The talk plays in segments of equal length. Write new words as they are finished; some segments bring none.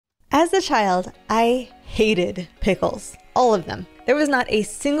As a child, I hated pickles. All of them. There was not a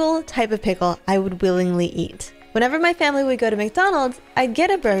single type of pickle I would willingly eat. Whenever my family would go to McDonald's, I'd get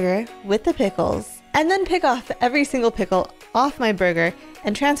a burger with the pickles and then pick off every single pickle off my burger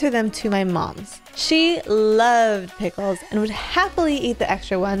and transfer them to my mom's. She loved pickles and would happily eat the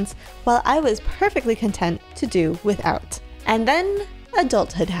extra ones while I was perfectly content to do without. And then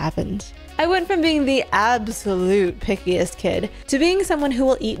adulthood happened. I went from being the absolute pickiest kid to being someone who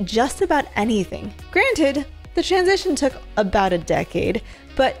will eat just about anything. Granted, the transition took about a decade,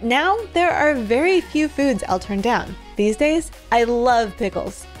 but now there are very few foods I'll turn down. These days, I love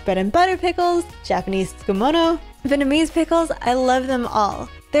pickles. Bread and butter pickles, Japanese tsukemono, Vietnamese pickles, I love them all.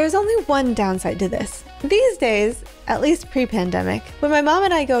 There's only one downside to this. These days, at least pre-pandemic, when my mom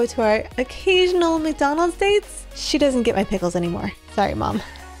and I go to our occasional McDonald's dates, she doesn't get my pickles anymore. Sorry, Mom.